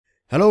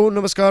Hello,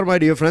 namaskar, my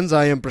dear friends.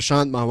 I am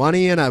Prashant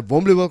Mahwani and I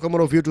warmly welcome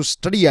all of you to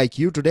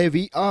StudyIQ. Today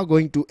we are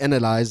going to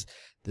analyze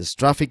this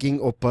Trafficking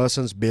of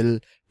Persons Bill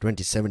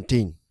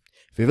 2017.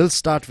 We will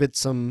start with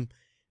some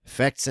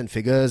facts and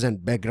figures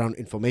and background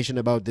information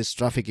about this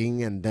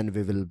trafficking, and then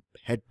we will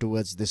head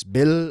towards this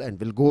bill and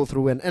we'll go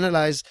through and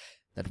analyze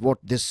that what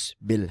this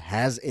bill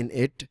has in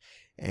it.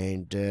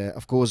 And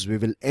of course we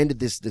will end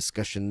this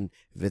discussion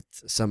with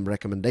some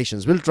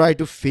recommendations. We'll try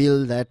to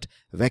fill that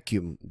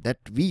vacuum that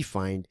we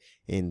find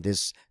in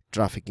this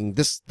trafficking,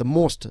 the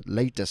most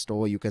latest,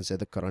 or you can say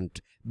the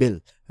current bill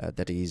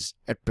that is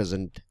at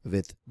present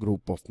with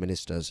group of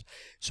ministers.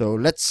 So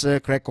let's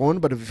crack on.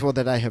 But before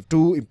that, I have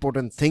two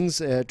important things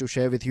to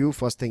share with you.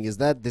 First thing is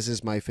that this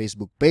is my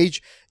Facebook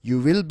page. You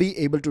will be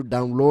able to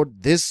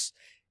download this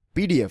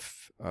PDF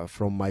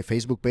from my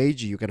Facebook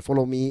page. You can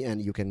follow me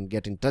and you can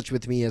get in touch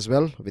with me as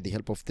well with the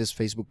help of this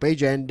Facebook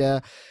page. And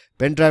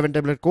pen drive and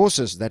tablet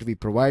courses that we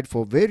provide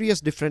for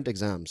various different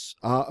exams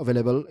are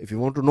available. If you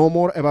want to know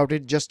more about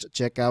it, just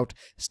check out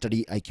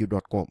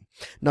StudyIQ.com.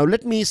 Now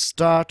let me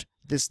start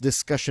this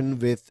discussion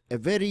with a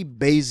very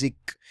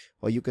basic,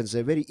 or you can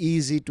say very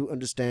easy to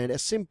understand, a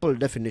simple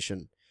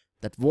definition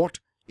that what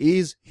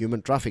is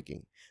human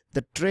trafficking.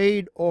 The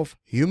trade of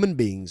human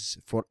beings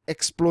for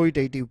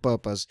exploitative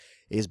purpose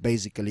is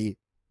basically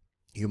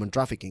human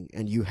trafficking.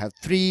 And you have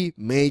three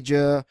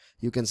major,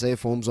 you can say,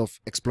 forms of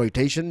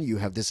exploitation. You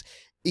have this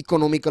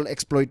economical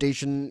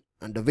exploitation,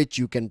 under which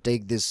you can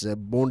take this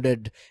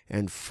bonded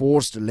and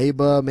forced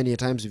labor. Many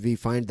times we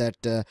find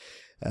that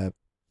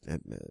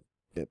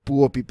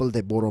poor people,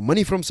 they borrow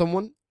money from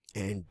someone,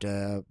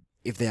 and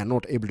if they are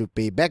not able to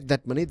pay back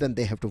that money, then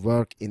they have to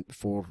work in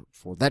for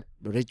that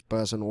rich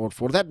person, or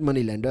for that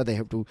money lender they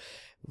have to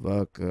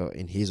work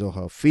in his or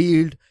her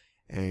field,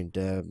 and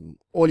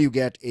all you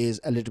get is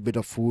a little bit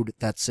of food.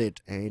 That's it.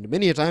 And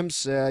many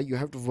times you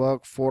have to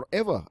work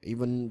forever,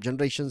 even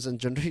generations and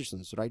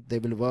generations, right? They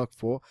will work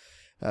for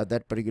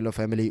that particular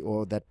family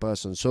or that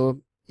person.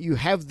 So you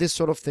have this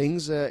sort of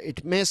things.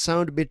 It may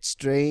sound a bit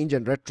strange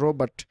and retro,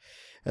 but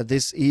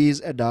this is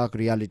a dark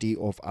reality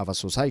of our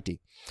society.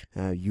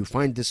 You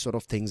find this sort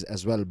of things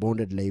as well,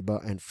 bonded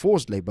labor and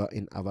forced labor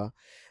in our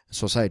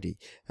society.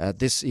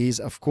 This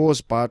is of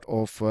course part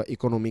of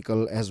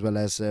economical as well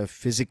as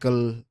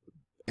physical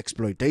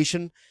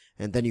exploitation.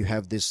 And then you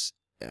have this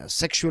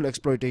sexual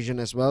exploitation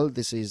as well.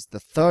 This is the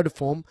third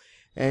form.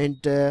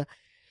 And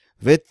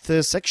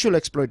with sexual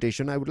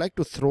exploitation, I would like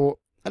to throw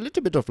a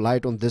little bit of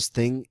light on this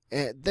thing.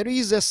 There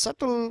is a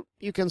subtle,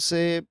 you can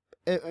say,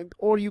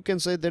 or you can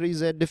say there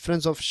is a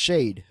difference of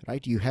shade,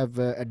 right? You have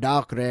a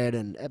dark red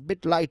and a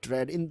bit light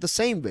red. In the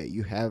same way,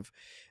 you have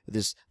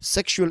this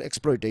sexual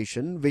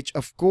exploitation, which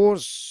of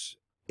course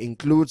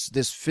includes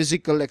this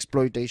physical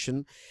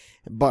exploitation,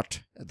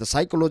 but the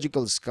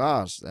psychological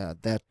scars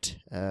that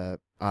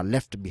are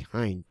left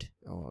behind,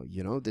 or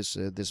you know, this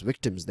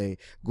victims, they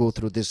go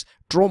through this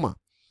trauma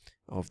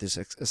of this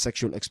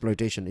sexual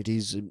exploitation. It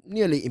is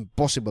nearly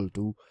impossible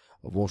to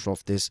wash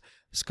off these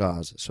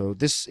scars. So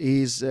this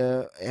is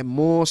a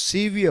more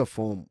severe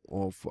form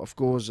of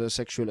course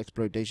sexual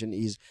exploitation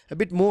is a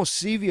bit more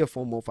severe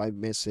form of, I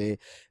may say,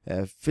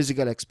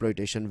 physical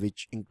exploitation,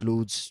 which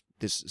includes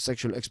this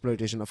sexual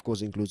exploitation, of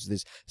course includes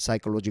this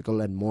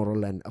psychological and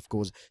moral and of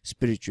course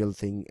spiritual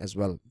thing as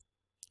well.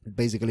 It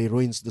basically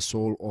ruins the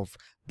soul of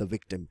the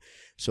victim.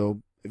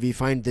 So we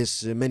find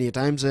this many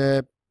times.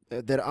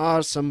 There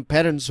are some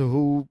parents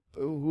who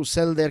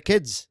sell their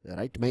kids,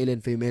 right, male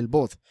and female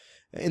both,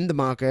 in the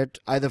market,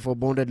 either for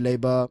bonded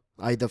labor,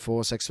 either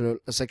for sexual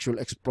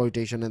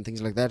exploitation and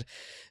things like that.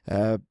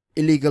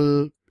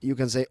 Illegal, you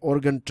can say,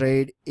 organ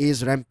trade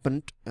is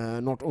rampant,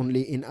 not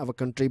only in our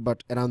country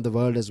but around the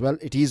world as well.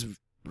 It is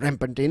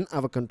rampant in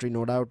our country,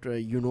 no doubt.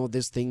 You know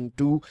this thing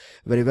too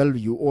very well.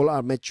 You all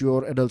are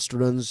mature adult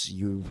students.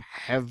 You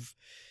have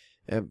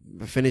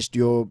finished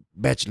your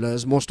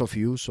bachelor's, most of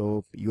you,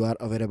 so you are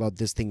aware about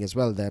this thing as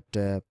well,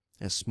 that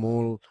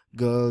small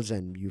girls,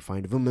 and you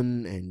find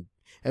women and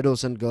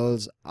adolescent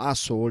girls are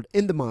sold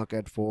in the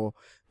market for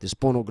this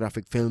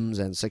pornographic films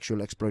and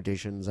sexual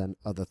exploitations and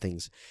other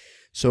things.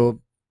 So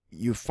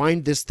you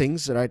find these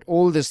things, right?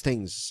 All these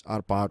things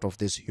are part of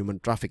this human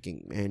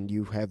trafficking. And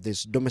you have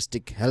this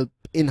domestic help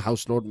in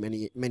house load.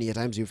 Many a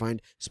times you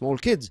find small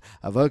kids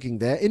are working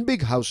there in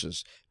big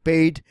houses,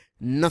 paid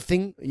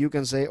nothing, you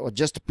can say, or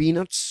just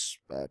peanuts,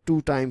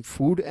 two-time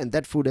food, and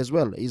that food as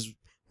well is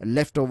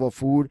leftover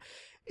food.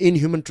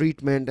 Inhuman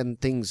treatment and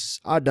things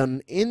are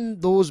done in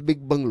those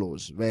big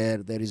bungalows where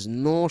there is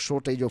no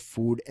shortage of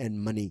food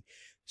and money.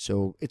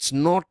 So it's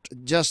not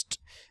just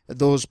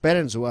those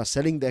parents who are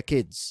selling their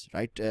kids,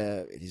 right?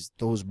 It is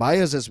those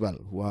buyers as well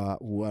who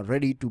are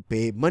ready to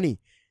pay money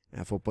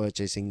for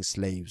purchasing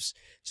slaves.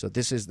 So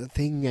this is the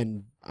thing,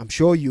 and I'm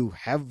sure you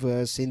have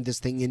seen this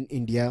thing in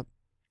India.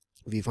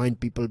 We find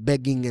people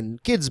begging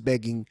and kids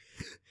begging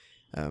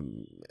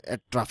at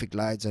traffic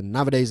lights, and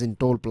nowadays in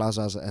toll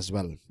plazas as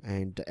well.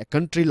 And a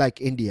country like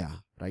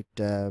India, right,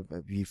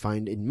 we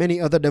find in many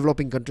other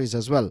developing countries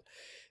as well,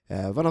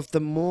 One of the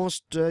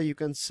most, you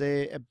can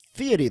say, a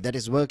theory that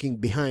is working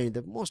behind,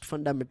 the most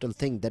fundamental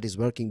thing that is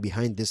working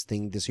behind this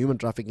thing, this human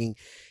trafficking,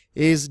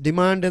 is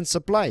demand and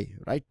supply,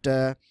 right?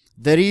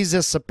 There is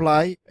a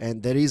supply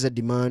and there is a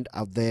demand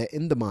out there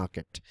in the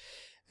market.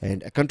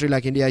 And a country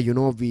like India, you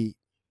know, we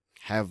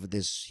have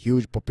this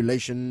huge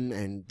population,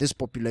 and this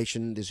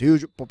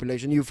huge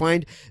population, you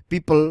find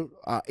people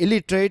are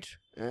illiterate.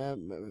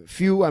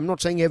 Few, I'm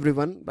not saying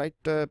everyone, right?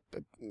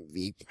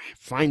 We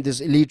find this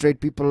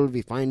illiterate people,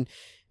 we find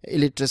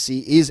illiteracy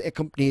is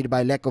accompanied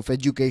by lack of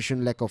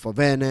education, lack of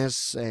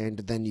awareness, and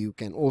then you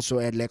can also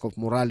add lack of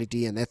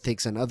morality and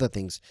ethics and other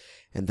things.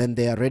 And then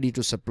they are ready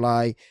to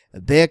supply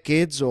their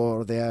kids,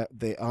 or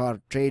they are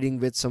trading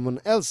with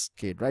someone else's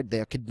kid, right? They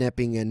are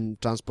kidnapping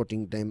and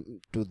transporting them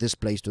to this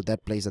place, to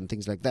that place, and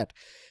things like that.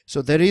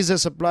 So there is a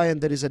supply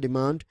and there is a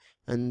demand,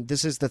 and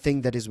this is the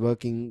thing that is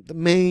working, the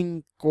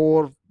main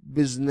core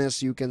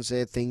business, you can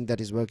say, thing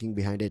that is working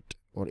behind it,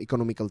 or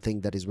economical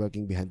thing that is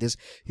working behind this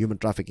human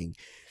trafficking.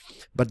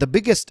 But the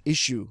biggest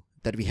issue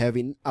that we have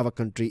in our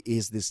country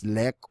is this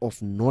lack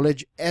of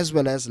knowledge as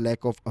well as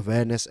lack of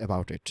awareness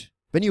about it.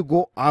 When you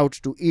go out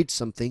to eat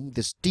something,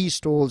 this tea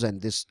stalls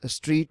and this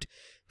street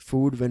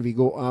food, when we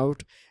go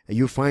out,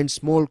 you find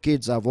small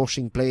kids are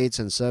washing plates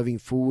and serving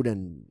food,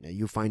 and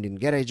you find in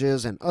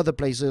garages and other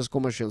places,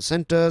 commercial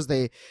centers,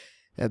 they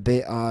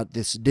are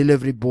this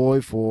delivery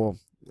boy for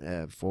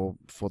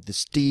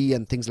this tea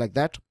and things like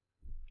that.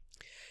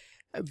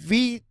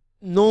 We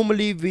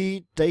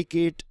normally take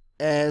it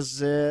as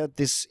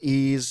this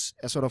is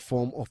a sort of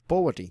form of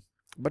poverty,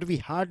 but we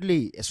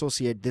hardly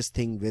associate this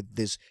thing with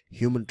this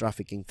human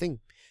trafficking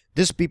thing.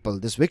 These people,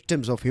 these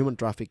victims of human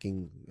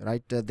trafficking,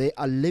 right, they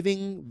are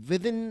living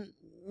within,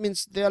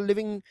 means they are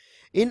living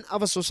in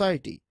our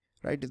society,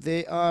 right?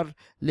 They are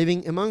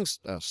living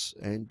amongst us,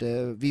 and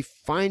we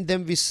find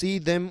them, we see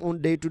them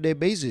on day-to-day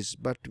basis,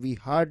 but we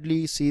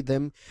hardly see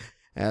them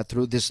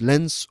through this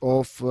lens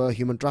of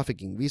human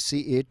trafficking. We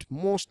see it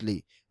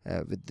mostly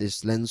with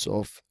this lens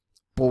of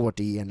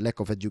poverty and lack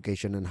of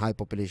education and high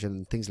population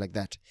and things like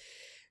that.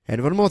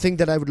 And one more thing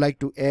that I would like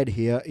to add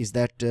here is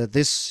that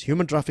this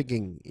human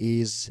trafficking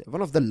is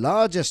one of the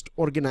largest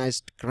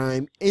organized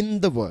crime in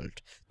the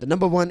world. The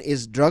number one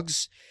is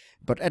drugs,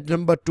 but at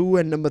number 2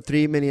 and number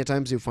 3, many a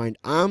times you find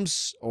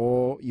arms,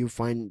 or you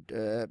find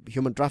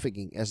human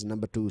trafficking as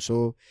number 2.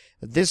 So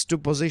these two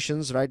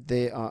positions, right,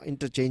 they are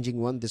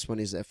interchanging one. This one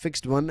is a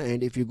fixed one.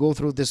 And if you go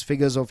through these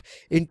figures of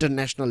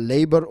International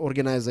Labor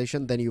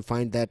Organization, then you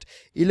find that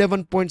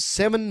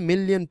 11.7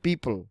 million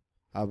people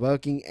are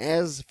working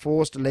as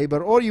forced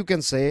labor, or you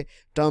can say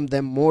term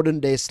them modern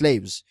day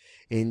slaves,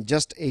 in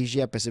just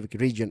Asia Pacific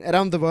region.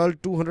 Around the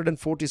world,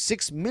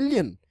 246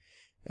 million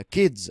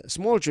kids,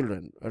 small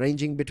children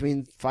ranging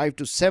between 5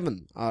 to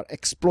 7 are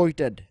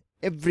exploited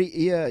every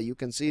year. You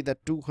can see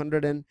that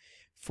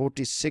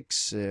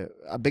 246,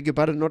 I beg your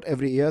pardon, not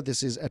every year,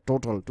 this is a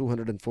total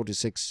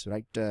 246,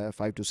 right?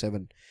 5 to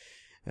 7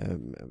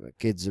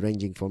 kids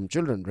ranging from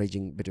children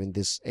ranging between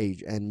this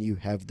age, and you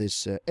have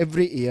this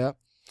every year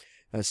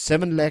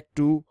 7 lakh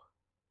to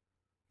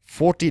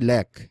 40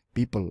 lakh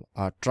people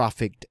are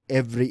trafficked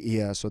every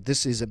year. So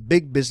this is a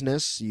big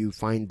business. You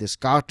find these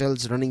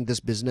cartels running this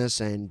business,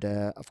 and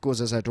of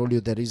course, as I told you,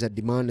 there is a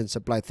demand and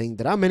supply thing.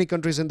 There are many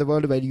countries in the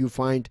world where you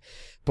find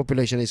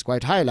population is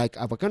quite high, like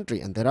our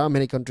country, and there are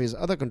many countries,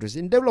 other countries,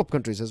 in developed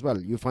countries as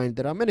well. You find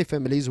there are many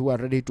families who are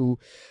ready to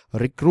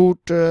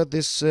recruit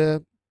this or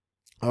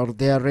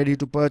they are ready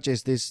to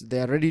purchase this,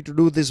 they are ready to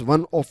do this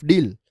one-off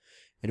deal,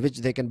 in which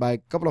they can buy a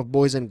couple of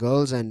boys and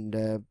girls, and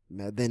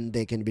then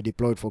they can be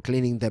deployed for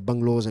cleaning their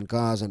bungalows and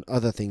cars and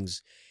other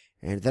things.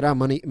 And there are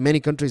many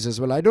countries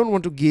as well. I don't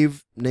want to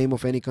give name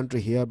of any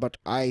country here, but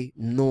I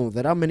know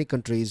there are many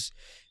countries,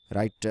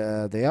 right?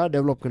 They are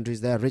developed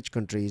countries, they are rich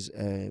countries.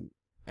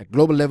 At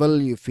global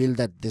level, you feel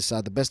that these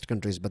are the best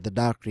countries, but the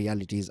dark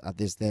realities are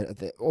this.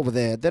 Over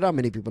there, there are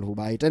many people who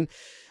buy it, and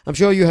I'm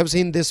sure you have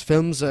seen these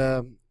films.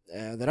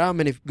 There are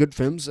many good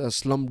films.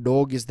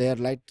 Slumdog is there,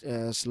 right?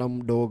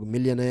 Slumdog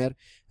Millionaire.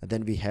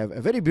 Then we have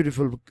a very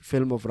beautiful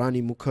film of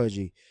Rani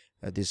Mukherjee.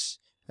 This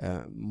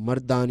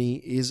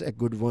Mardani is a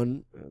good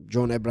one.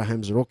 John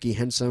Abraham's Rocky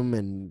Handsome,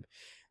 and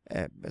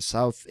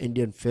South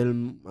Indian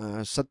film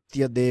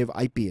Satyadev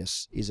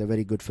IPS is a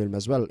very good film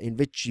as well, in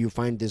which you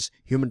find this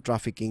human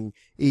trafficking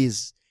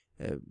is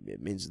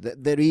means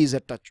that there is a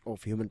touch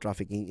of human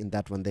trafficking in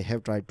that one. They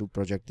have tried to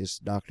project this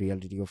dark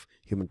reality of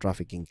human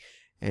trafficking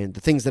and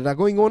the things that are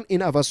going on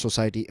in our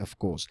society, of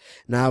course.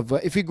 Now,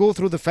 if we go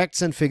through the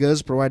facts and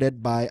figures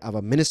provided by our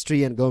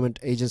ministry and government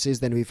agencies,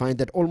 then we find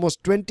that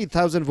almost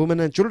 20,000 women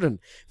and children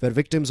were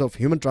victims of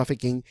human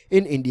trafficking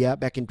in India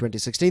back in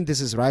 2016. This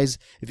is rise.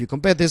 If you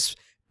compare this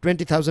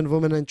 20,000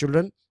 women and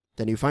children,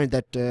 then you find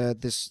that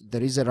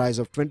there is a rise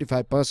of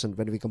 25%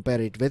 when we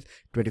compare it with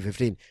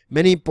 2015.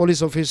 Many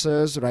police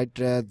officers, right,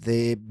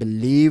 they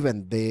believe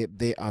and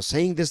they are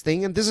saying this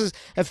thing, and this is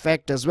a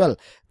fact as well,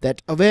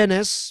 that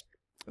awareness,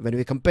 when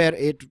we compare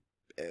it,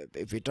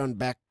 if we turn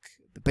back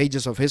the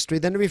pages of history,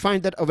 then we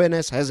find that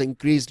awareness has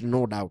increased,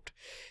 no doubt.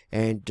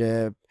 And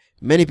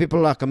many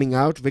people are coming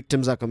out,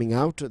 victims are coming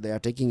out, they are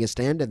taking a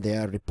stand and they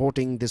are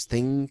reporting this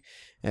thing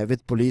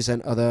with police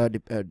and other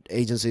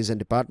agencies and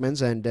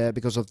departments, and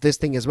because of this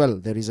thing as well,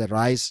 there is a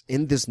rise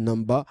in this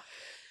number.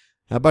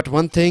 But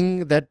one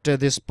thing that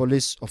these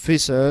police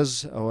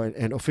officers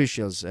and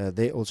officials,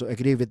 they also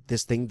agree with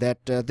this thing,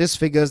 that these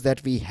figures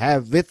that we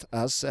have with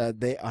us,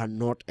 they are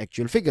not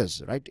actual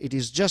figures, right? It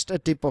is just a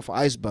tip of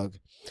iceberg.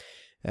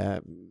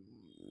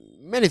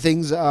 Many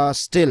things are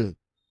still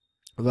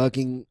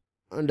working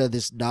under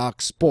this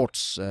dark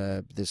sports,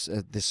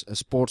 this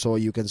sports, or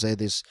you can say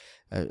this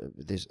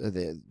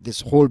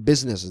this whole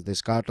business,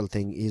 this cartel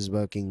thing is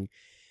working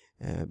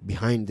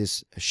behind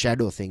this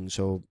shadow thing.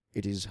 So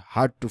it is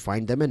hard to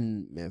find them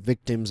and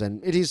victims,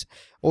 and it is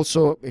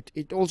also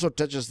it also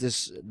touches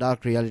this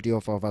dark reality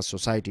of our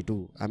society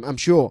too. I'm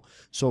sure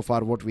so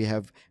far what we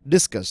have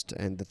discussed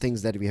and the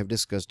things that we have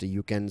discussed,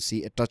 you can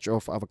see a touch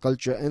of our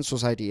culture and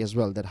society as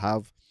well, that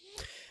have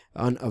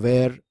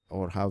unaware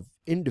or how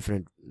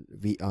indifferent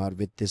we are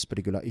with this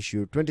particular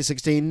issue.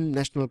 2016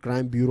 National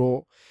Crime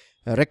Bureau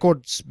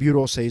Records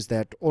Bureau says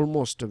that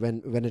almost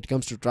when it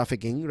comes to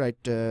trafficking,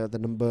 right, the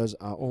numbers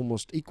are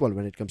almost equal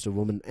when it comes to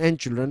women and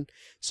children.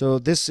 So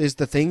this is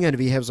the thing, and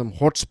we have some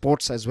hot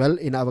spots as well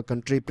in our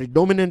country,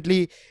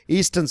 predominantly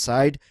eastern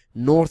side,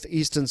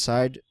 northeastern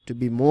side to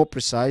be more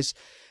precise.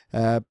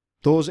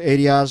 Those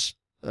areas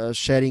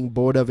sharing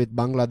border with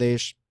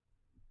Bangladesh,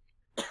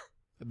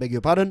 I beg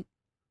your pardon,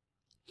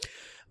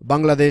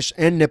 Bangladesh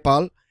and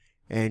Nepal,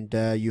 and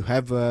you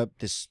have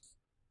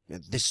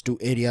these two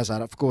areas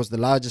are of course the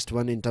largest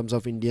one in terms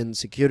of Indian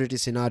security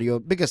scenario,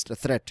 biggest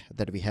threat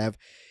that we have,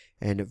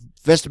 and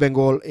West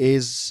Bengal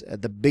is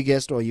the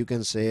biggest, or you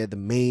can say the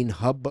main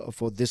hub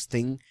for this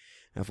thing,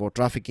 for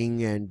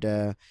trafficking, and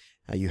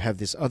you have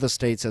these other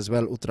states as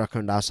well,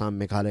 Uttarakhand, Assam,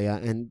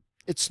 Meghalaya, and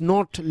it's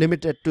not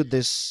limited to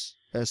this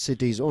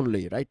cities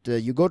only, right?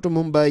 You go to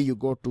Mumbai, you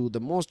go to the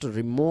most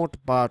remote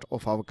part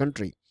of our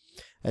country.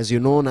 As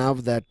you know now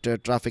that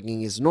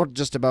trafficking is not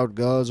just about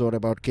girls or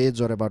about kids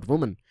or about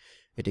women.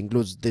 It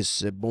includes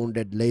this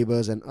bonded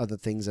labors and other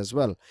things as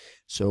well.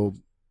 So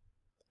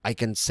I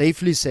can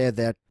safely say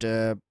that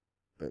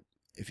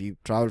if you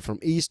travel from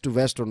east to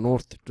west or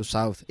north to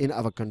south in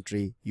our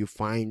country, you will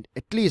find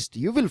at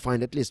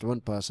least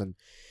one person,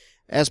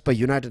 as per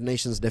United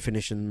Nations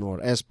definition,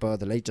 or as per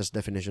the latest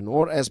definition,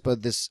 or as per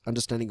this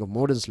understanding of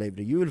modern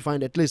slavery, you will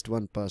find at least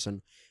one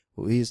person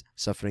who is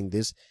suffering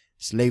this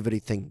slavery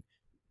thing.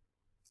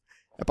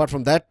 Apart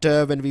from that,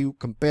 when we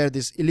compare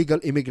this illegal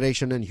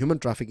immigration and human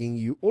trafficking,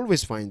 you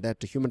always find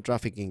that human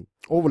trafficking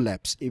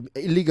overlaps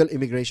illegal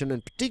immigration,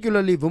 and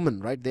particularly women,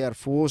 right? They are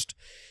forced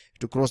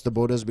to cross the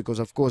borders because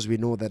of course we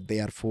know that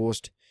they are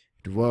forced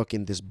to work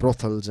in these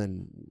brothels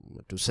and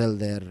to sell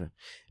their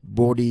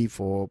body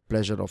for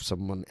pleasure of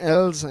someone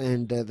else,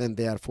 and then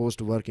they are forced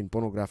to work in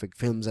pornographic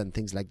films and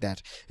things like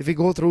that. If we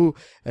go through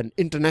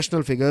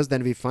international figures,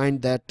 then we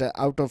find that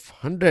out of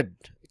 100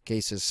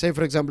 cases, say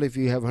for example if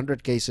you have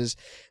 100 cases,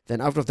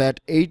 then out of that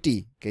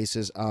 80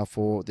 cases are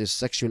for this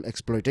sexual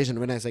exploitation.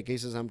 When I say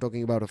cases, I'm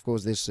talking about of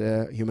course this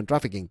human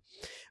trafficking.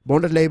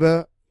 Bonded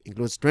labor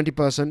includes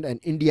 20%, and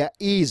India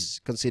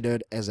is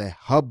considered as a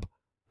hub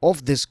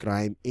of this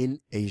crime in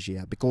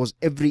Asia, because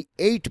every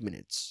 8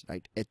 minutes,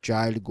 right, a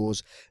child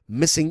goes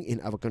missing in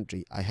our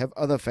country. I have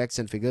other facts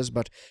and figures,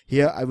 but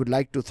here I would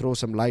like to throw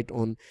some light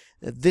on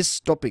these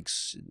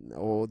topics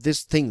or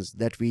these things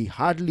that we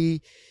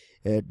hardly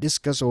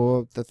discuss,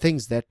 or the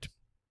things that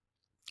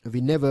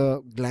we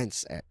never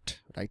glance at,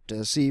 right?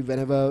 See,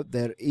 whenever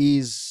there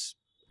is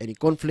any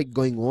conflict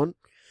going on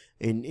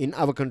in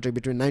our country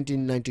between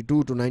 1992 to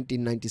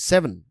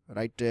 1997,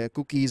 right,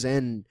 Kukis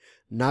and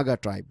Naga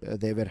tribe,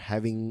 they were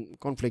having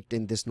conflict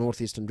in this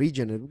northeastern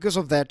region, and because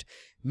of that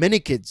many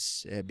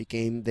kids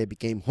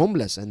became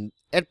homeless, and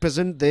at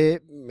present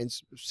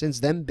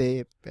since then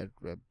they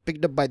were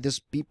picked up by these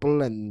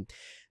people and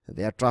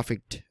they are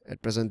trafficked.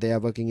 At present they are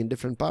working in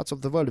different parts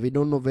of the world. We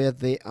don't know where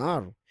they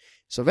are.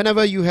 So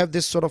whenever you have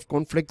this sort of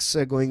conflicts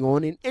going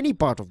on in any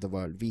part of the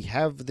world, we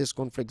have this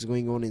conflicts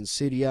going on in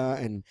Syria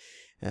and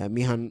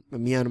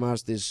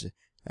Myanmar's this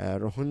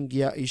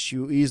Rohingya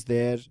issue is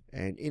there,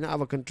 and in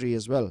our country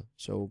as well.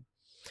 So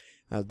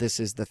this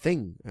is the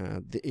thing.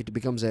 It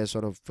becomes a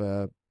sort of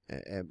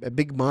a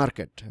big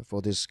market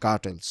for these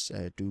cartels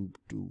to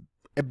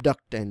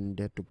abduct and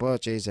to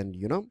purchase and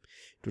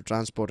to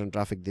transport and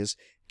traffic these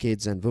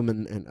kids and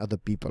women and other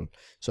people.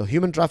 So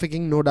human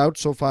trafficking, no doubt,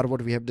 so far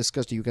what we have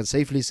discussed, you can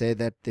safely say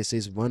that this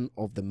is one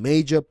of the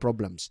major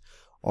problems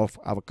of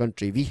our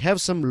country. We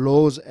have some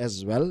laws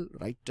as well,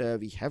 right?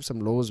 We have some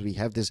laws. We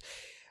have this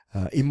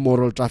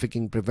Immoral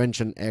Trafficking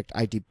Prevention Act,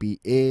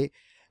 ITPA.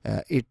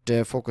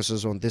 It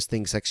focuses on this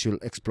thing, sexual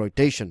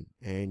exploitation,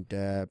 and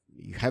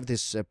you have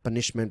this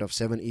punishment of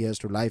 7 years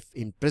to life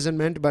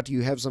imprisonment, but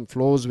you have some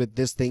flaws with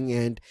this thing,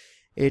 and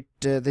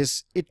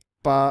this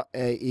ITPA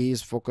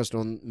is focused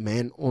on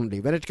men only.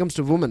 When it comes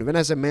to women, when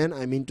I say man,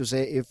 I mean to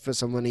say if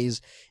someone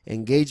is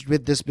engaged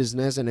with this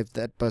business and if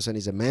that person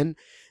is a man,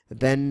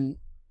 then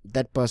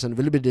that person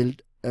will be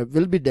dealt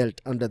will be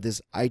dealt under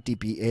this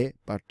ITPA,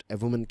 but a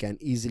woman can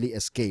easily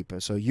escape.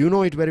 So you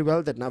know it very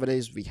well that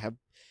nowadays we have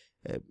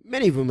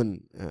many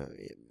women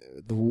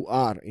who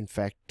are in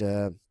fact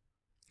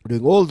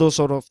doing all those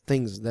sort of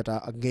things that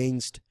are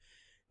against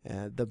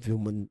the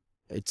woman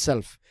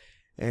itself.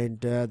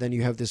 And then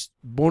you have this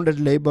Bonded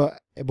Labor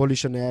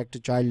Abolition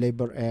Act, Child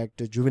Labor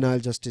Act, Juvenile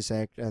Justice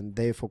Act, and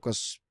they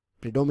focus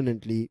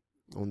predominantly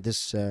on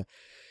this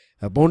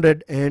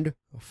bonded and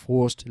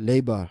forced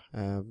labor.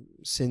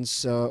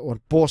 Since or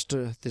post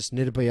this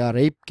Nirbhaya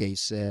rape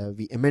case,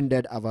 we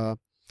amended our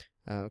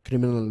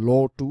criminal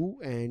law too,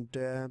 and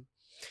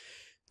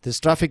this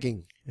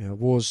trafficking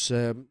was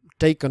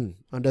taken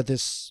under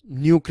this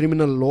new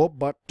criminal law,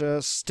 but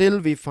still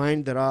we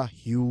find there are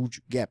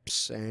huge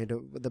gaps. And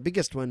the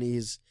biggest one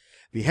is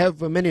we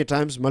have many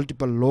times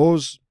multiple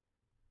laws.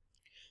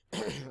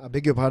 I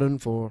beg your pardon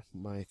for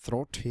my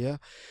throat here.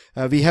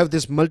 We have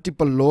this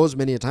multiple laws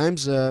many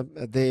times.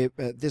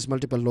 These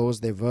multiple laws,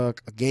 they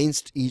work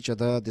against each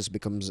other. This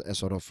becomes a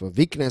sort of a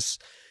weakness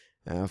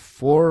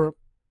for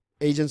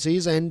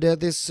agencies, and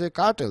these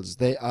cartels,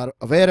 they are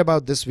aware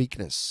about this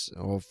weakness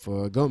of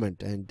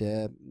government, and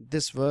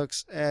this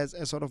works as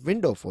a sort of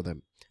window for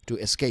them to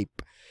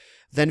escape.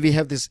 Then we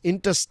have this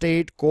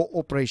interstate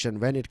cooperation.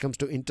 When it comes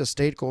to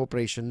interstate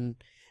cooperation,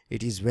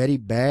 it is very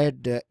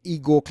bad.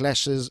 Ego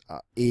clashes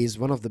is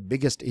one of the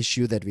biggest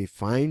issue that we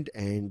find,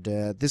 and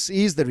this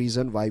is the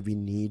reason why we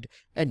need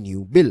a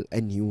new bill,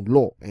 a new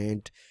law.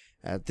 And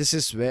this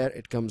is where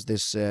it comes,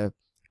 this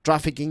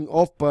Trafficking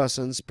of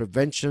Persons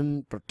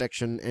Prevention,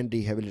 Protection and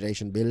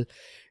Rehabilitation Bill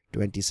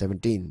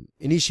 2017,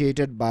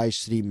 initiated by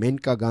Sri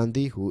Menka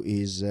Gandhi, who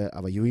is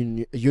our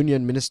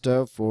Union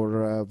Minister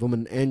for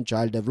Women and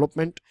Child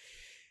Development.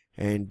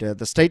 And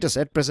the status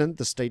at present,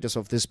 the status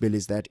of this bill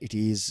is that it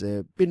is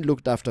been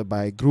looked after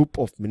by a group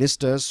of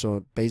ministers.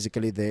 So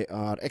basically they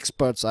are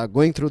experts, are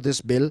going through this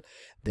bill,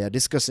 they are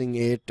discussing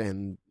it,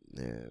 and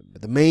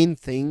the main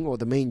thing or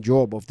the main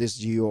job of this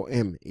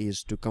GOM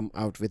is to come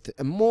out with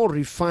a more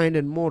refined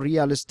and more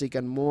realistic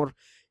and more,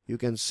 you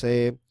can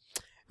say,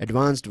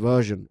 advanced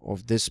version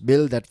of this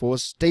bill that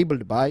was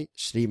tabled by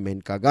Sri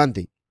Menka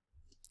Gandhi.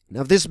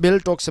 Now this bill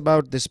talks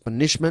about this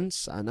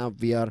punishments, and now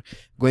we are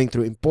going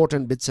through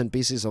important bits and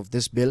pieces of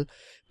this bill.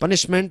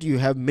 Punishment, you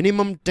have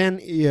minimum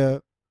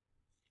 10-year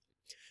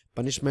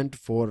punishment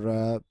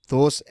for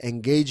those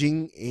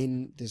engaging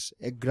in this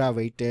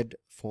aggravated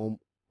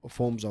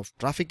forms of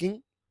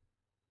trafficking.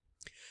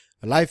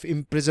 Life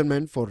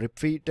imprisonment for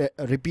repeat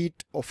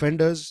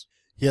offenders.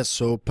 Yes,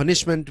 so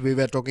punishment, we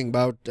were talking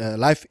about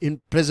life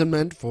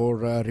imprisonment for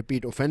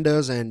repeat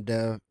offenders,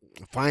 and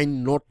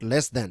fine not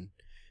less than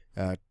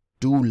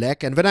 2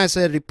 lakh. And when I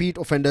say repeat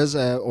offenders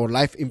or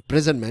life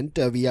imprisonment,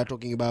 we are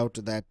talking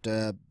about that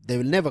they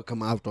will never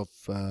come out of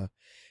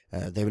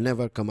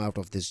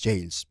these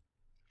jails.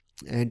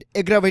 And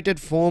aggravated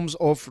forms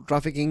of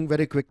trafficking,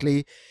 very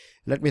quickly,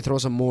 let me throw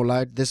some more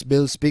light. This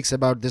bill speaks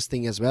about this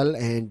thing as well,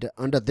 and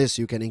under this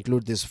you can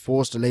include this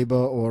forced labor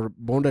or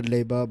bonded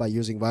labor by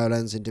using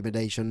violence,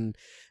 intimidation,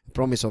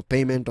 promise of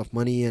payment of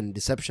money, and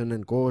deception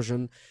and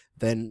coercion.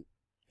 Then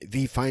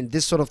we find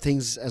this sort of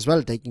things as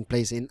well taking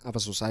place in our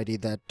society,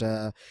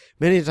 that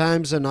many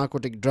times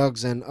narcotic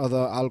drugs and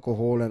other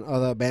alcohol and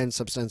other banned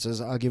substances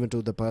are given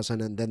to the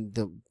person, and then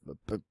the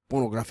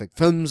pornographic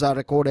films are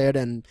recorded,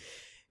 and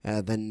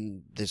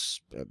then this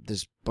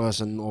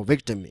person or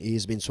victim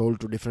is being sold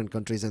to different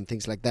countries and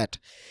things like that.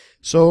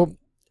 So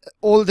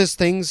all these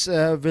things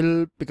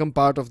will become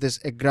part of this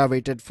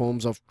aggravated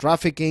forms of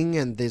trafficking,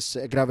 and this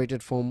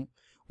aggravated form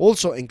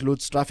also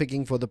includes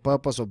trafficking for the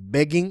purpose of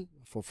begging,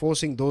 for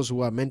forcing those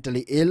who are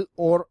mentally ill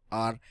or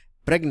are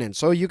pregnant.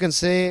 So you can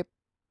say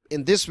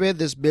in this way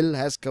this bill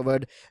has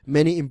covered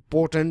many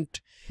important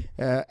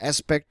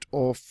aspects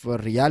of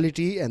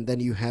reality. And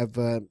then you have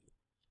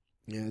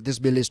this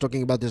bill is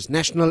talking about this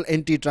National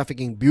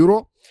Anti-Trafficking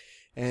Bureau,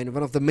 and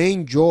one of the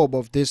main job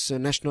of this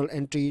National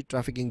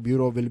Anti-Trafficking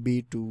Bureau will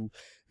be to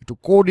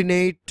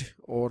coordinate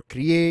or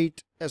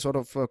create a sort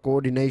of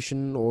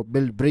coordination or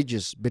build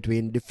bridges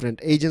between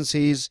different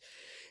agencies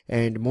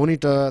and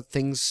monitor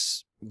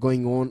things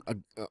going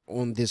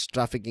on this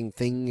trafficking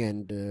thing,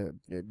 and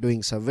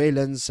doing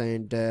surveillance,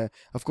 and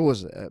of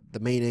course the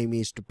main aim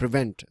is to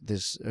prevent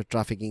this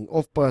trafficking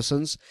of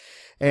persons.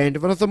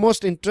 And one of the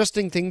most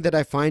interesting thing that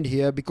I find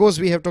here, because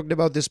we have talked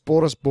about this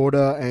porous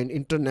border and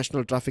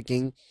international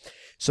trafficking,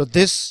 so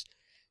this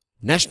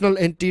National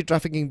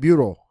Anti-Trafficking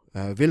Bureau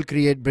will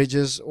create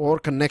bridges or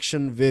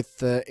connection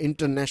with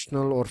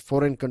international or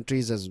foreign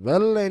countries as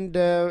well, and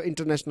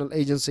international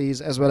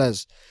agencies as well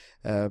as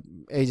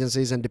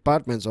agencies and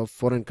departments of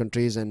foreign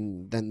countries,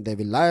 and then they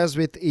will liaise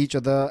with each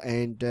other,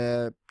 and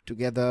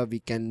together we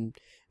can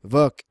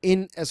work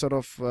in a sort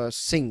of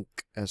sync,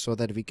 so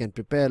that we can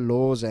prepare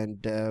laws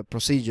and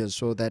procedures,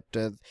 so that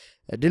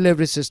a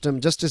delivery system,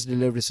 justice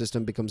delivery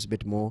system, becomes a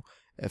bit more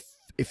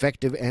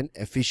effective and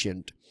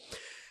efficient.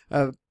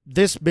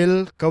 This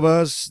bill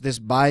covers this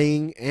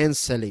buying and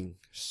selling.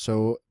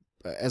 So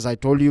as I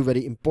told you,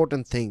 very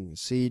important thing.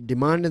 See,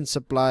 demand and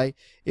supply.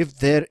 If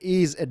there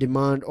is a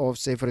demand of,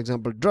 say for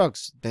example,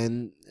 drugs,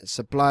 then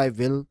supply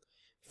will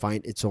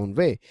find its own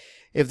way.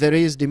 If there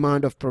is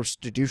demand of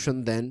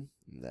prostitution, then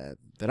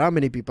there are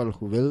many people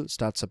who will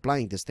start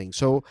supplying this thing.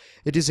 So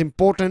it is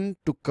important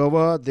to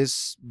cover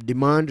this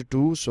demand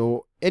too.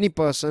 So any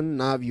person,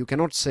 now you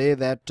cannot say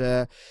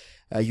that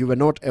you were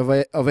not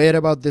aware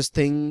about this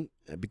thing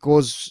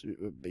because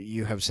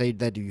you have said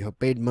that you have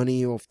paid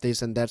money of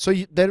this and that. So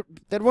there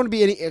won't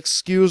be any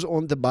excuse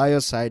on the buyer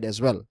side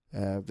as well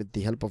with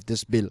the help of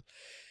this bill.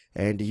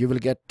 And you will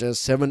get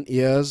 7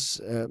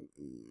 years,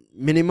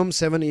 minimum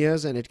 7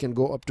 years, and it can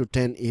go up to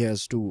 10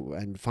 years too,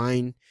 and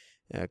fine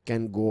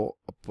can go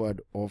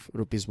upward of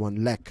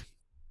 ₹1 lakh.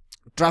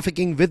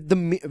 Trafficking with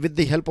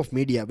the help of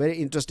media, very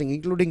interesting,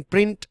 including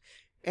print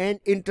and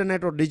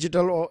internet or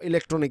digital or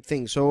electronic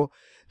things. So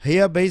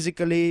here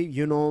basically,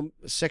 you know,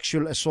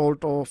 sexual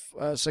assault of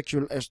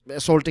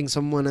assaulting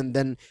someone and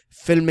then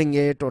filming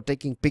it or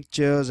taking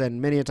pictures,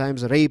 and many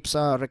times rapes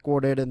are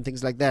recorded and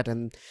things like that,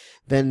 and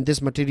then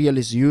this material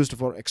is used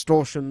for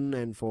extortion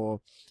and for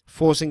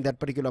forcing that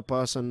particular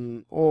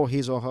person or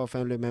his or her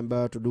family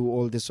member to do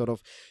all this sort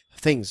of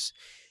things.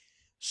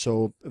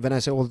 So when I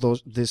say all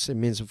those, this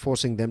means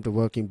forcing them to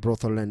work in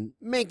brothel and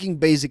making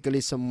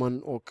basically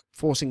someone, or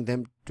forcing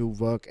them to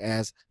work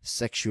as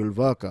sexual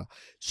worker.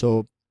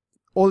 So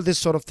all this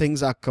sort of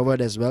things are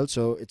covered as well.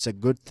 So it's a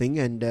good thing.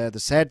 And the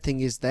sad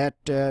thing is that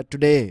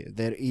today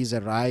there is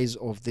a rise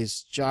of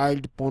this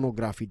child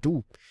pornography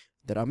too.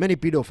 There are many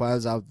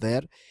pedophiles out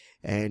there,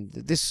 and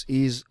this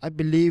is, I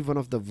believe, one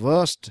of the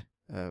worst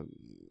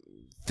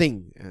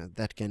thing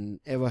that can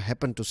ever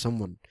happen to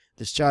someone,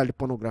 this child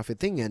pornography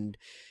thing. And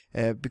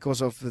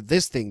because of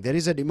this thing, there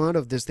is a demand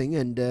of this thing,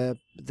 and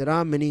there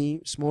are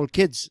many small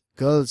kids,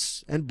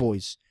 girls and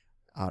boys,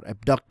 are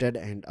abducted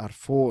and are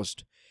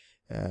forced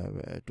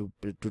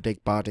to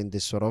take part in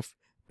this sort of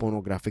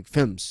pornographic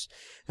films.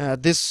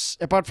 This,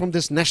 apart from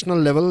this national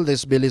level,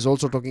 this bill is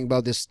also talking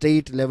about the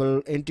state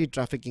level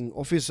anti-trafficking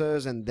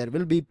officers, and there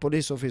will be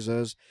police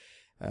officers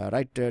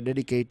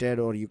dedicated,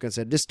 or you can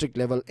say district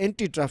level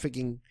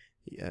anti-trafficking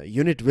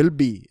unit will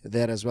be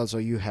there as well. So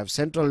you have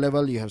central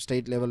level, you have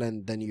state level,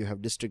 and then you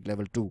have district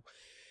level too.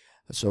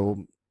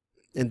 So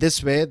in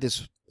this way,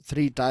 this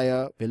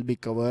three-tier will be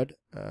covered,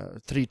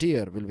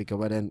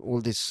 and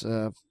all this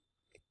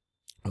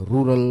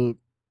rural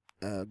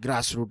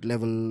grassroots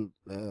level,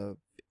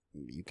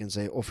 you can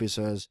say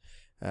officers,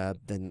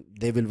 then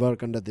they will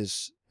work under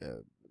this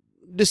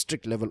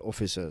district level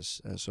officers.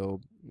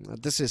 So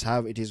this is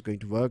how it is going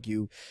to work.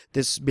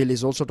 This bill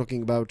is also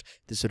talking about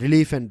this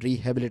relief and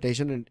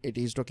rehabilitation, and it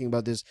is talking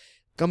about this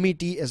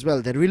committee as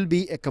well. There will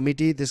be a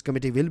committee. This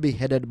committee will be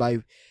headed by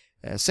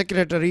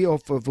Secretary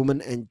of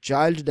Women and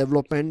Child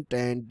Development,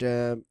 and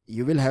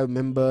you will have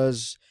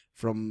members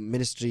from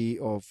Ministry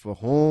of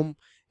Home,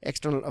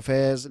 External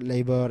Affairs,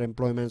 Labour,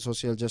 Employment,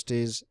 Social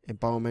Justice,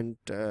 Empowerment,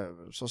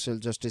 Social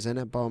Justice and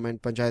Empowerment,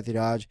 Panchayati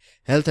Raj,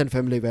 Health and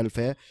Family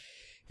Welfare.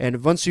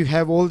 And once you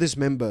have all these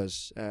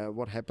members,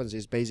 what happens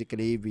is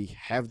basically we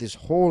have this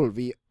whole,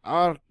 we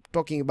are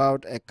talking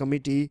about a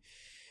committee,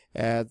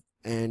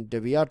 and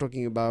we are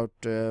talking about,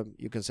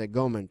 you can say,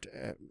 government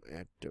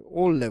at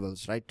all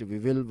levels, right? We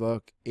will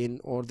work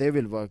in, or they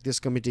will work, this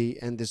committee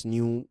and this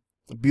new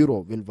bureau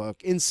will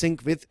work in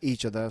sync with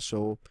each other.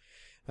 So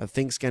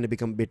things can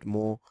become a bit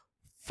more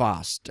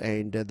fast,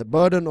 and the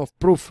burden of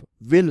proof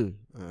will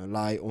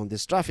lie on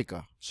this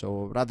trafficker.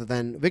 So rather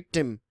than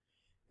victim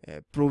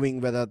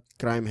proving whether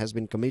crime has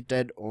been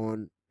committed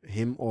on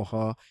him or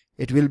her,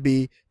 it will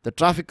be the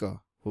trafficker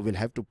who will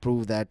have to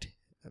prove that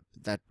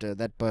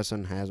that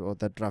person has, or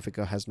that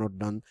trafficker has not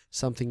done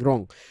something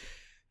wrong.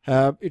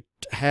 It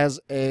has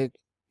a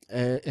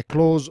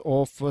clause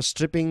of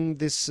stripping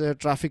this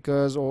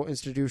traffickers or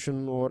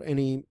institution or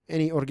any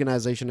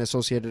organization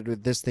associated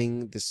with this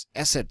thing. This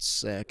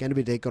assets can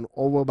be taken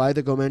over by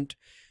the government.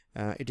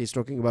 It is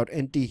talking about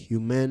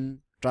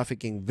anti-human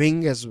trafficking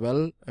wing as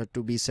well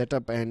to be set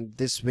up, and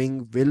this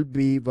wing will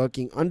be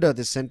working under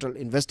the Central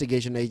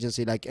Investigation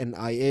Agency like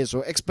NIA.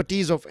 So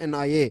expertise of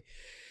NIA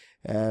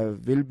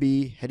will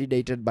be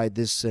headed by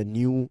this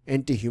new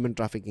anti-human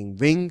trafficking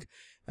wing.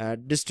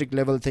 District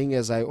level thing,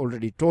 as I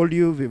already told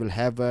you, we will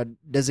have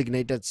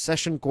designated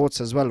session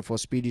courts as well for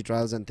speedy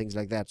trials and things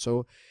like that.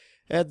 So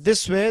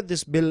this way,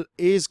 this bill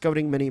is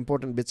covering many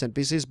important bits and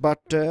pieces, but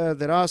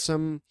there are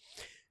some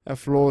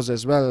flaws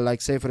as well.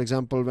 Like, say for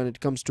example, when it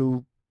comes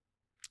to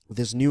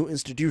this new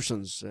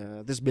institutions,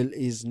 this bill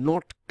is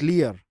not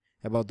clear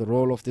about the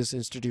role of this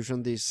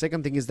institution. The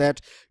second thing is that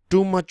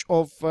too much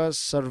of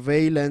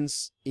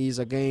surveillance is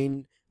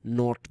again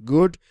not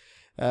good.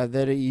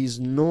 There is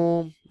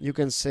no, you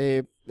can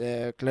say,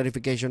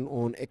 clarification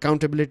on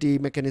accountability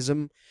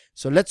mechanism.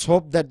 So let's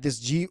hope that this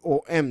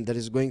GOM that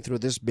is going through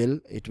this bill,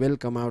 it will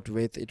come out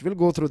with, it will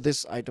go through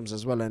these items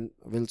as well and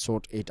will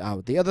sort it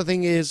out. The other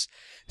thing is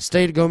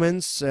state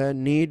governments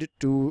need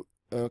to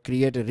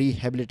create a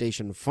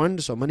rehabilitation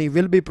fund. So money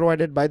will be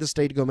provided by the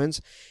state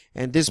governments,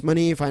 and this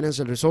money,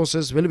 financial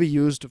resources, will be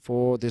used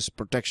for this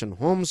protection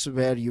homes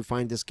where you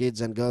find these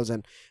kids and girls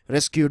and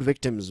rescued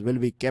victims will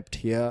be kept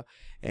here,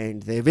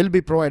 and they will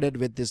be provided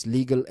with this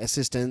legal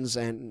assistance.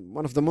 And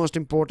one of the most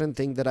important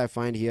thing that I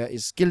find here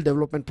is skill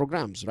development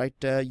programs, right?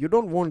 You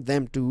don't want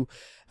them to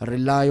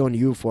rely on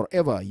you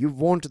forever. You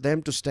want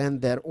them to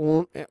stand at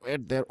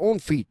their own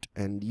feet,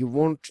 and you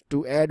want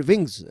to add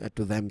wings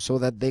to them so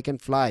that they can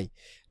fly,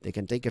 they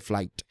can take a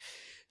flight.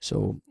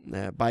 So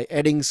by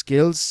adding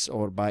skills,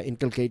 or by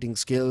inculcating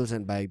skills,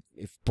 and by,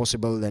 if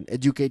possible, then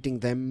educating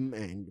them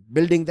and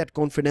building that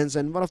confidence.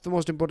 And one of the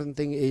most important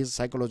thing is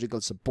psychological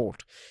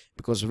support,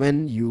 because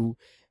when you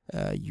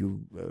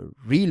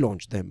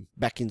relaunch them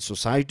back in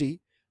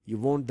society, you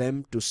want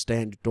them to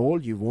stand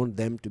tall, you want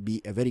them to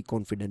be a very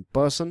confident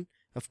person.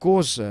 Of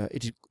course,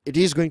 it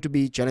is going to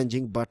be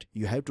challenging, but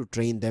you have to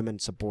train them and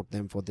support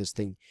them for this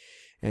thing.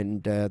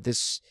 And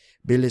this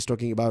bill is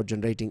talking about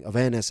generating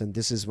awareness, and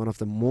this is one of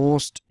the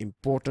most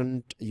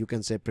important, you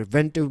can say,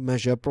 preventive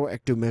measure,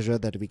 proactive measure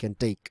that we can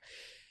take.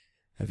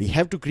 We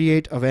have to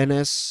create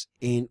awareness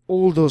in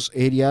all those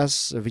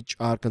areas which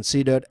are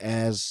considered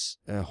as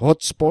a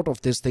hotspot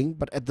of this thing,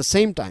 but at the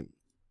same time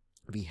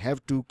we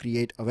have to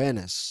create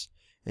awareness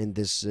in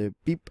this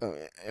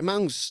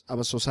amongst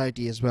our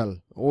society as well.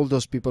 All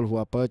those people who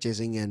are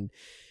purchasing and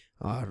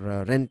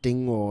are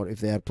renting, or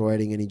if they are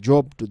providing any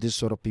job to this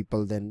sort of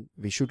people, then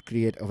we should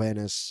create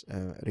awareness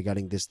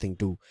regarding this thing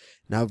too.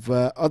 Now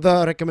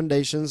other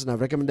recommendations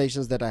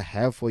that I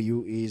have for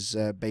you is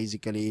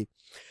basically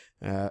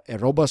a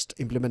robust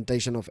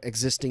implementation of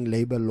existing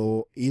labor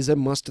law is a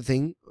must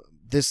thing.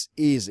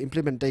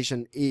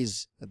 Implementation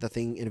is the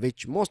thing in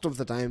which most of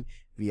the time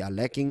we are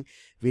lacking.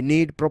 We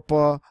need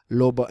proper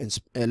labor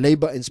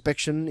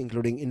inspection,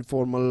 including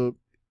informal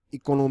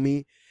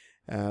economy.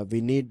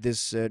 We need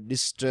this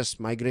distress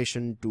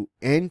migration to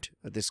end.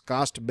 This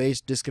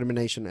caste-based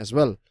discrimination as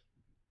well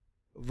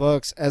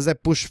works as a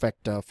push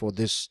factor for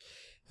this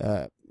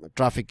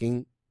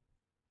trafficking.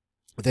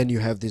 Then you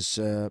have this,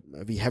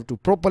 we have to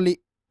properly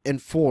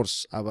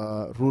enforce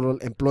our rural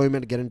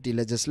employment guarantee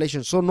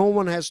legislation, so no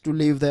one has to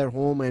leave their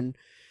home and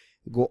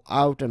go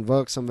out and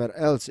work somewhere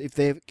else. If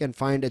they can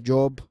find a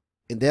job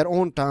in their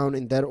own town,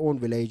 in their own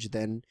village,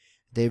 then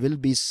they will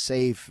be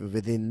safe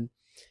within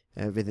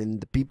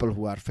the people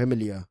who are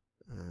familiar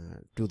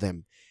to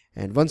them.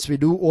 And once we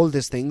do all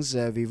these things,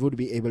 we would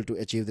be able to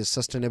achieve the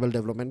sustainable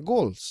development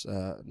goals,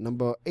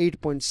 number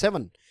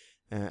 8.7.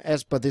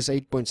 As per this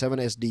 8.7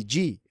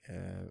 SDG,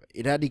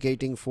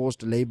 eradicating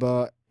forced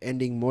labor,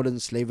 ending modern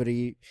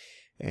slavery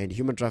and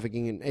human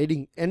trafficking,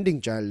 and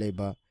ending child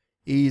labor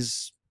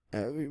is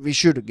we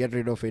should get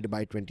rid of it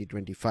by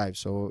 2025.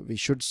 So we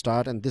should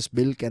start, and this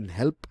bill can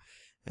help.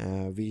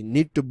 We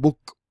need to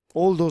book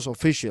all those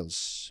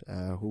officials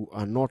who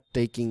are not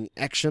taking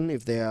action,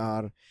 if they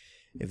are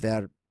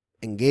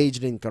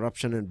engaged in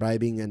corruption and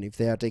bribing, and if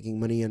they are taking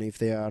money, and if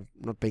they are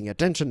not paying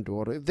attention to,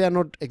 or if they are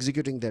not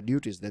executing their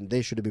duties, then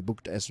they should be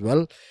booked as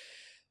well.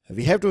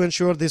 We have to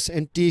ensure this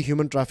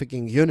anti-human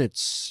trafficking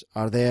units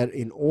are there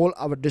in all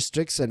our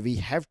districts, and we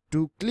have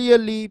to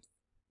clearly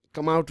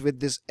come out with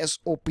this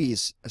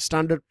SOPs,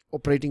 standard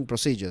operating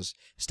procedures.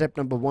 Step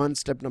number 1,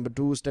 step number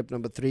 2, step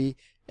number 3,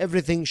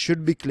 everything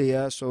should be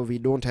clear so we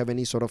don't have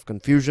any sort of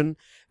confusion.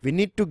 We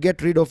need to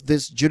get rid of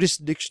this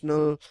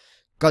jurisdictional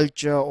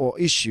culture or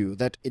issue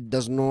that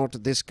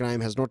this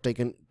crime has not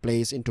taken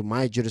place into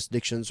my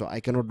jurisdiction, so I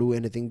cannot do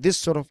anything. This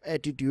sort of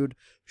attitude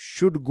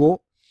should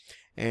go,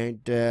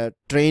 and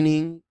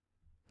training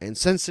and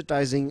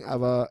sensitizing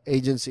our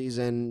agencies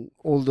and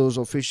all those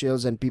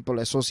officials and people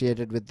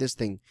associated with this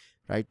thing,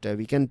 right?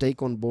 We can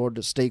take on board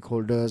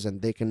stakeholders,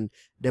 and they can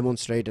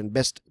demonstrate, and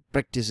best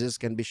practices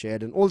can be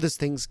shared, and all these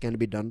things can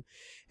be done.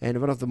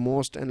 And one of the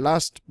most, and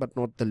last but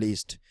not the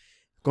least,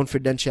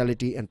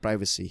 confidentiality and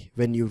privacy.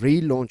 When you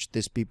relaunch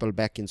these people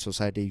back in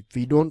society,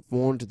 we don't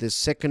want this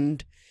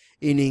second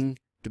inning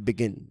to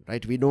begin,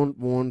 right? We don't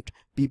want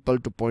people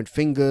to point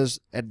fingers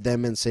at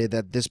them and say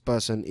that this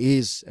person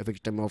is a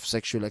victim of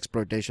sexual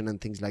exploitation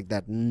and things like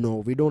that. No,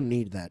 we don't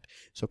need that.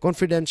 So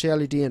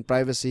confidentiality and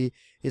privacy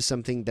is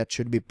something that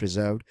should be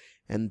preserved,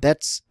 and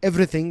that's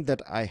everything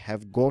that I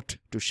have got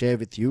to share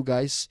with you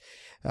guys.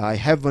 I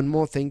have one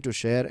more thing to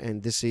share,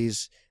 and this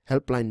is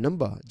helpline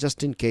number,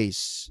 just in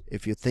case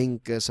if you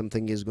think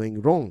something is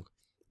going wrong,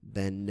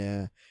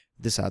 then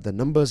these are the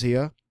numbers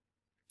here.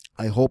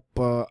 I hope,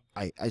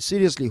 I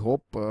seriously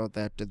hope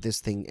that this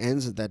thing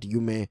ends, that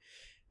you may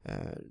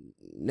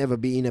never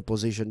be in a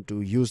position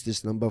to use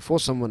this number for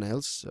someone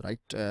else,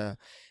 right?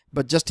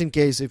 But just in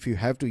case if you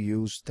have to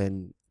use,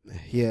 then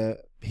here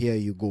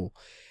you go.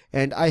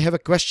 And I have a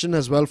question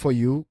as well for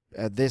you.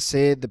 They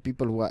say, the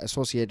people who are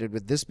associated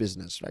with this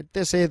business, right,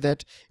 they say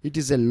that it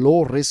is a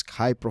low risk,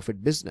 high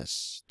profit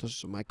business.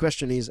 So my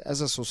question is,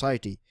 as a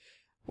society,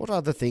 what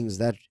are the things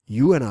that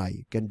you and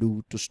I can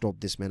do to stop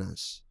this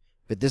menace?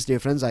 With this, dear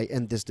friends, I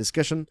end this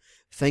discussion.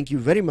 Thank you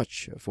very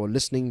much for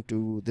listening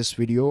to this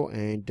video,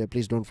 and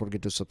please don't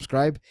forget to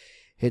subscribe,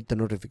 hit the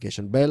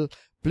notification bell.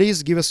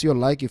 Please give us your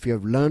like if you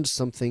have learned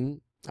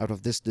something out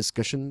of this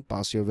discussion.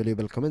 Pass your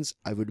valuable comments.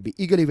 I would be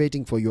eagerly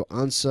waiting for your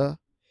answer.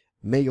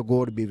 May your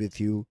God be with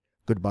you.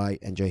 Goodbye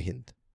and Jai Hind.